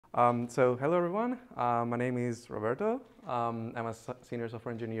So hello everyone, my name is Roberto. I'm a senior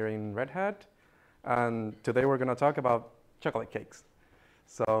software engineer in Red Hat, and today we're going to talk about chocolate cakes.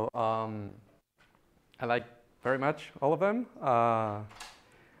 So I like very much all of them,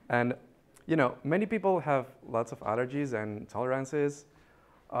 and many people have lots of allergies and tolerances.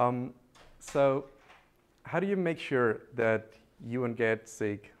 So how do you make sure that you won't get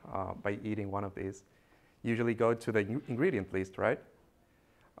sick by eating one of these? Usually go to the ingredient list, right?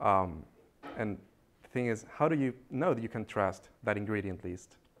 And the thing is, how do you know that you can trust that ingredient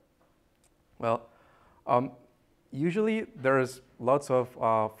list? Well, usually there's lots of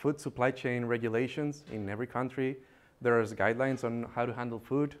food supply chain regulations in every country. There's guidelines on how to handle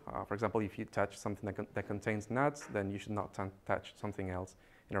food. For example, if you touch something that contains nuts, then you should not touch something else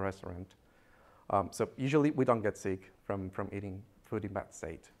in a restaurant. So usually we don't get sick from eating food in bad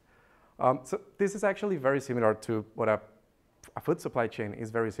state. So this is actually very similar to what a food supply chain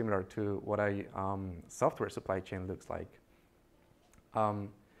is very similar to what a software supply chain looks like.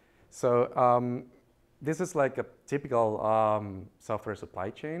 This is like a typical software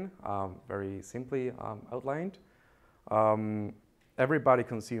supply chain, very simply outlined. Everybody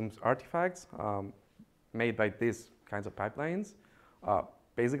consumes artifacts made by these kinds of pipelines.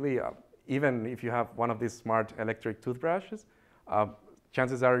 Basically, even if you have one of these smart electric toothbrushes,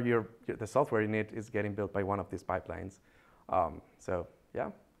 chances are the software in it is getting built by one of these pipelines. So yeah,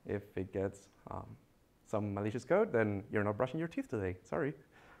 if it gets some malicious code, then you're not brushing your teeth today. Sorry.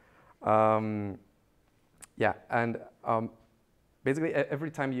 Yeah, and basically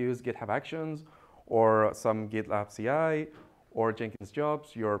every time you use GitHub Actions or some GitLab CI or Jenkins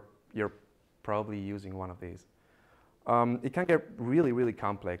jobs, you're probably using one of these. It can get really, really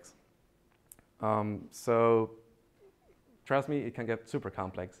complex. So trust me, it can get super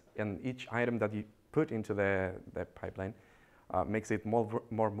complex. And each item that you put into the pipeline makes it more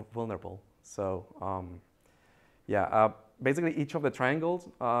vulnerable. So yeah, basically each of the triangles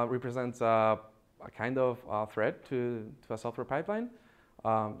represents a kind of threat to a software pipeline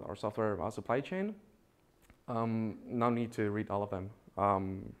or software supply chain. No need to read all of them.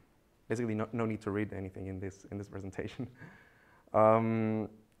 Basically, no need to read anything in this presentation.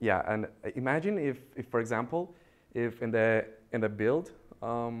 Yeah, and imagine if, for example, if in the build,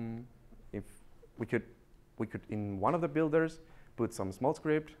 if we could in one of the builders put some small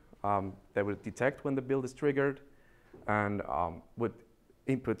script that would detect when the build is triggered and would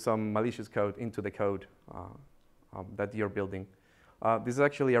input some malicious code into the code that you're building. This is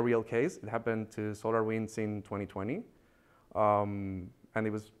actually a real case. It happened to SolarWinds in 2020. And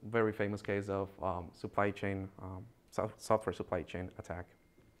it was a very famous case of supply chain, software supply chain attack.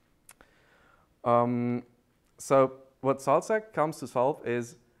 So what SLSA comes to solve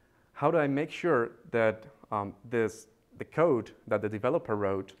is how do I make sure that the code that the developer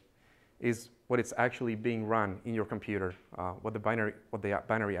wrote is what it's actually being run in your computer, what the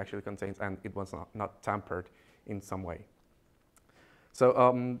binary actually contains, and it was not tampered in some way. So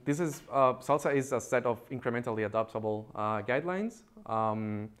SLSA is a set of incrementally adoptable guidelines.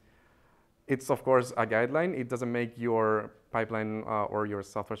 It's of course a guideline. It doesn't make your pipeline or your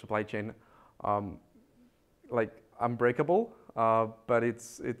software supply chain like unbreakable, but it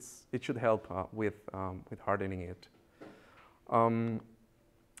should help with hardening it.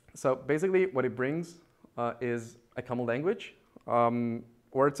 So basically, what it brings is a common language.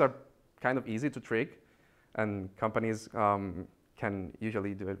 Words are kind of easy to trick, and companies can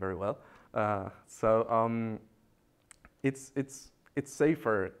usually do it very well. It's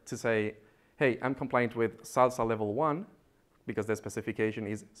safer to say, hey, I'm compliant with SLSA level 1 because the specification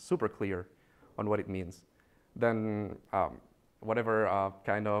is super clear on what it means, than whatever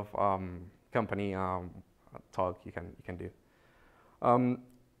kind of company talk you can do.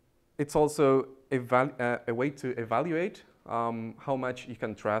 It's also a way to evaluate how much you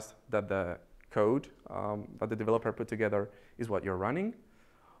can trust that the code that the developer put together is what you're running.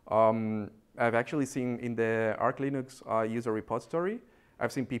 I've actually seen in the Arch Linux user repository,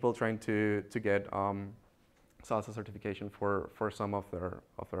 I've seen people trying to get SLSA certification for some of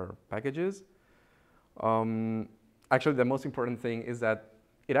their packages. Actually, the most important thing is that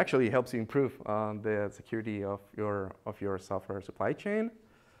it actually helps you improve the security of your software supply chain,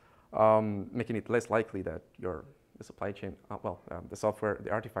 making it less likely that the supply chain, the software, the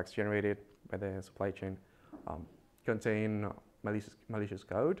artifacts generated by the supply chain contain malicious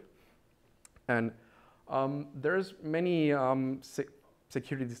code. And there's many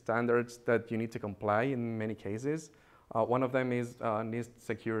security standards that you need to comply in many cases. One of them is NIST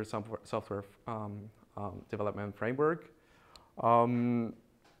Secure Software Development Framework.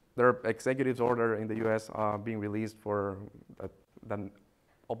 There are executive orders in the US being released for that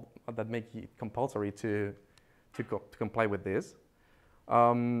that make it compulsory to comply with this.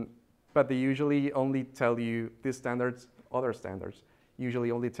 But they usually only tell you these standards, other standards,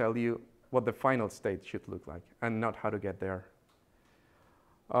 usually only tell you what the final state should look like and not how to get there.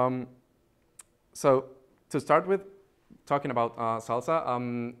 So to start with, talking about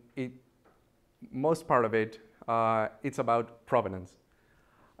SLSA, most part of it, it's about provenance.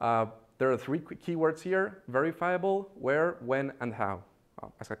 There are three keywords here: verifiable, where, when, and how.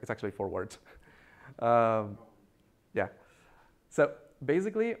 It's actually 4 words. Yeah. So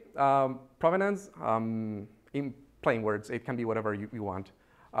basically, provenance, in plain words, it can be whatever you want.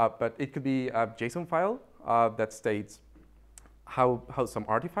 But it could be a JSON file that states how some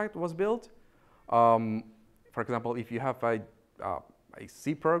artifact was built. For example, if you have a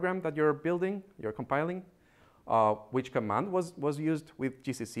C program that you're building, you're compiling, which command was used with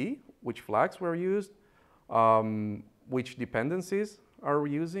GCC, which flags were used, which dependencies are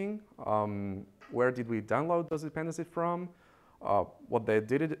we using, where did we download those dependencies from, what the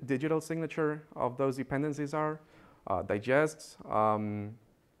digital signature of those dependencies are, digests,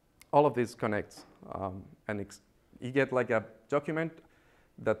 all of this connects, and you get like a document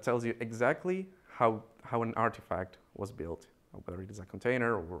that tells you exactly how an artifact was built, whether it is a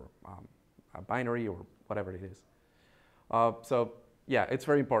container or a binary or whatever it is. So yeah, it's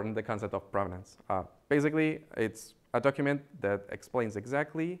very important, the concept of provenance. Basically, it's a document that explains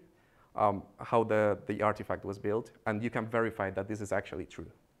exactly how the artifact was built, and you can verify that this is actually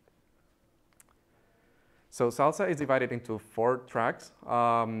true. So SLSA is divided into 4 tracks,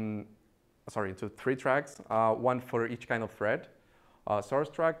 into 3 tracks, one for each kind of thread: source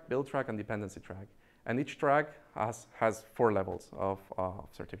track, build track, and dependency track. And each track has 4 levels of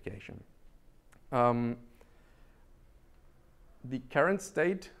certification. The current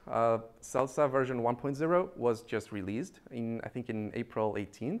state, SLSA version 1.0, was just released I think in April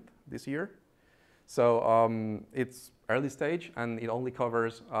 18th this year. So it's early stage, and it only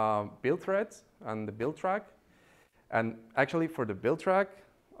covers build threads and the build track. And actually, for the build track,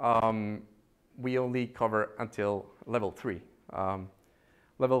 we only cover until level 3.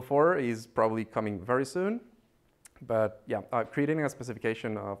 Level 4 is probably coming very soon. But yeah, creating a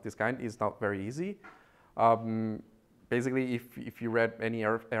specification of this kind is not very easy. Basically, if you read any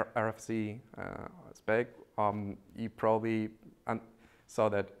RFC spec, you probably saw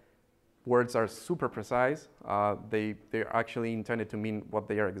that words are super precise. They're actually intended to mean what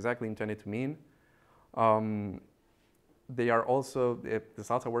they are exactly intended to mean. They are also, the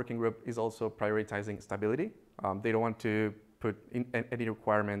SLSA working group is also prioritizing stability. They don't want to put in any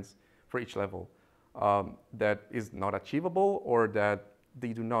requirements for each level that is not achievable or that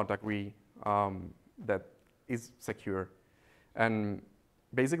they do not agree that is secure. And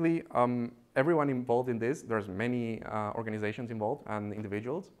basically, everyone involved in this, there's many organizations involved and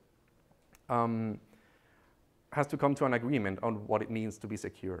individuals, has to come to an agreement on what it means to be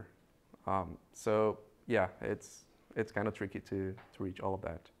secure. So yeah, it's kind of tricky to reach all of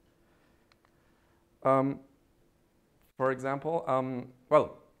that. For example,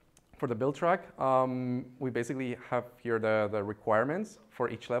 well, for the build track, we basically have here the requirements for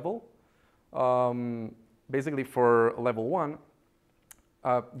each level. Basically, for level 1,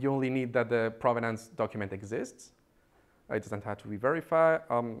 you only need that the provenance document exists. It doesn't have to be verified,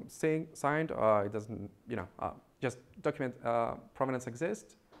 signed. It doesn't, just document provenance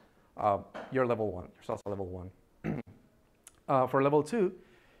exists. You're level 1. You're also level 1. For level 2,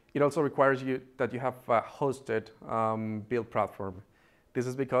 it also requires you that you have a hosted build platform. This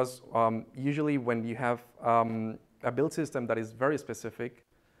is because usually when you have a build system that is very specific,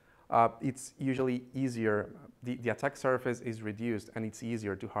 it's usually easier. The attack surface is reduced, and it's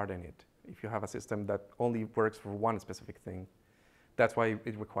easier to harden it if you have a system that only works for one specific thing. That's why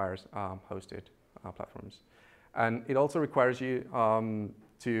it requires hosted platforms. And it also requires you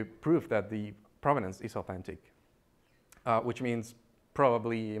to prove that the provenance is authentic, which means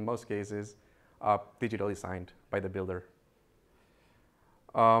probably in most cases digitally signed by the builder.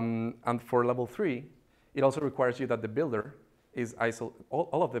 And for level 3, it also requires you that the builder is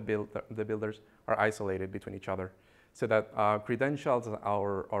all of the builders are isolated between each other, so that credentials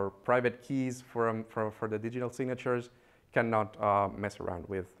or private keys for the digital signatures cannot mess around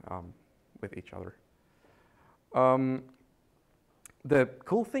with each other. The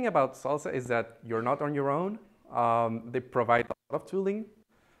cool thing about SLSA is that you're not on your own. They provide a lot of tooling.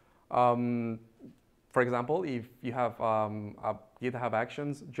 For example, if you have a GitHub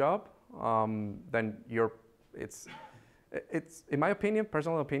Actions job, then it's in my opinion,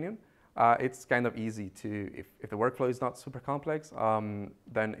 personal opinion, it's kind of easy to, if the workflow is not super complex,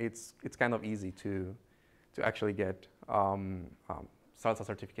 then it's kind of easy to actually get SLSA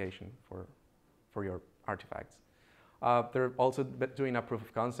certification for your artifacts. They're also doing a proof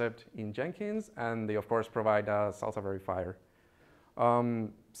of concept in Jenkins, and they, of course, provide a SLSA verifier.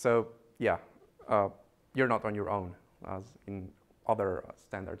 So yeah, you're not on your own, as in other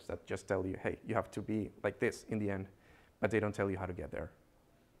standards that just tell you, hey, you have to be like this in the end, but they don't tell you how to get there.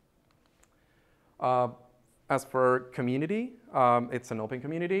 As for community, it's an open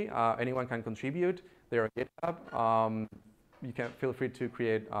community. Anyone can contribute. They're on GitHub. You can feel free to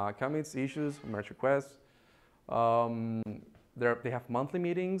create commits, issues, merge requests. They have monthly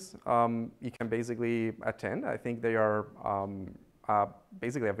meetings. You can basically attend. I think they are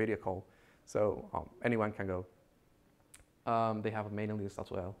basically a video call, so anyone can go. They have a mailing list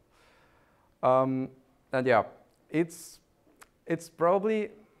as well. And yeah, it's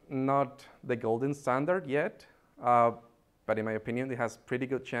probably not the golden standard yet, but in my opinion, it has pretty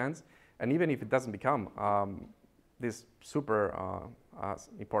good chance. And even if it doesn't become this super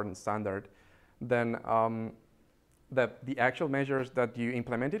important standard, then the actual measures that you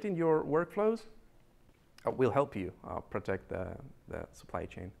implemented in your workflows will help you protect the supply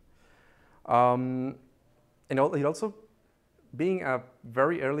chain. And it also, being a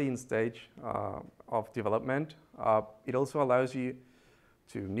very early in stage of development, it also allows you,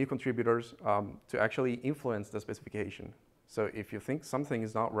 to new contributors, to actually influence the specification. So if you think something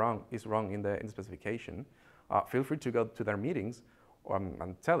is wrong in the specification, feel free to go to their meetings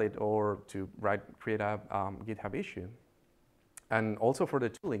and tell it, or to create a GitHub issue. And also for the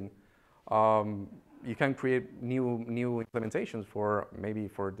tooling, you can create new implementations for maybe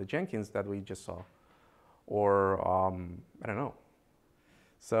for the Jenkins that we just saw, or I don't know.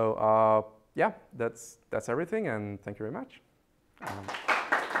 So yeah, that's everything, and thank you very much. Yeah.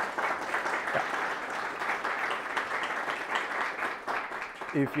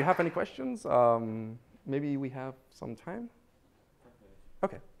 If you have any questions, maybe we have some time.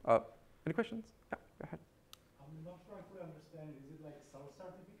 Okay. Any questions? Yeah, go ahead. I'm not sure I fully understand. Is it like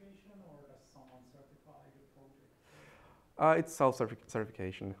self-certification, or does someone certify your project? It's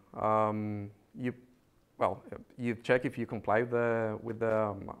self-certification. You check if you comply with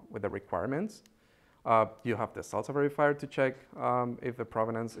the requirements. You have the SLSA verifier to check if the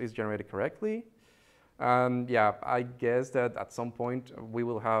provenance is generated correctly. And yeah, I guess that at some point we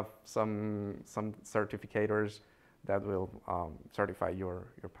will have some certificators that will certify your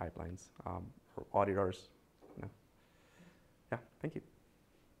pipelines, or auditors. No. Yeah, thank you.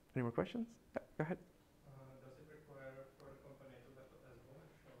 Any more questions? Yeah, go ahead. Does it require for the company to have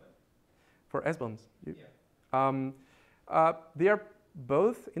SBOM? For SBOMs? Yeah. They are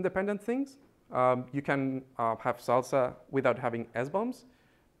both independent things. You can have SLSA without having SBOMs,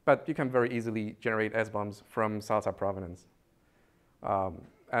 but you can very easily generate SBOMs from SLSA provenance.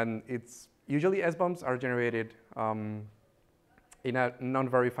 And it's usually SBOMs are generated in a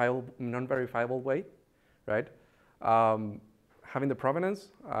non-verifiable way, right? Having the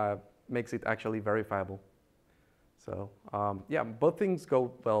provenance makes it actually verifiable. So yeah, both things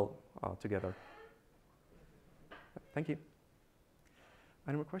go well together. Thank you.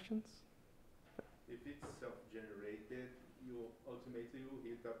 Any more questions? If it's self-generated, you ultimately will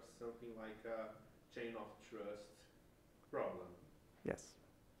hit up something like a chain of trust problem. Yes.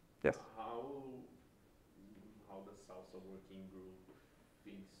 Yes. How the SLSA working group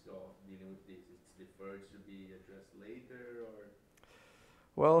thinks of dealing with this? It's deferred to be addressed later, or?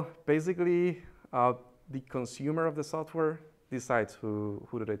 Well, basically, the consumer of the software decides who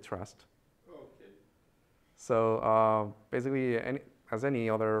do they trust. Okay. So basically, as any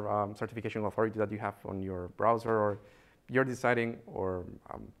other certification authority that you have on your browser, or you're deciding, or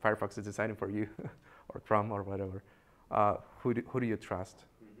Firefox is deciding for you, or Chrome, or whatever, who do you trust?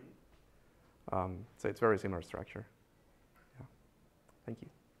 Mm-hmm. So it's very similar structure. Yeah. Thank you.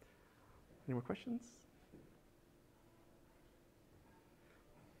 Any more questions?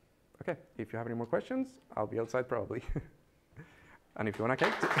 Okay, if you have any more questions, I'll be outside probably. And if you want a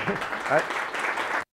cake,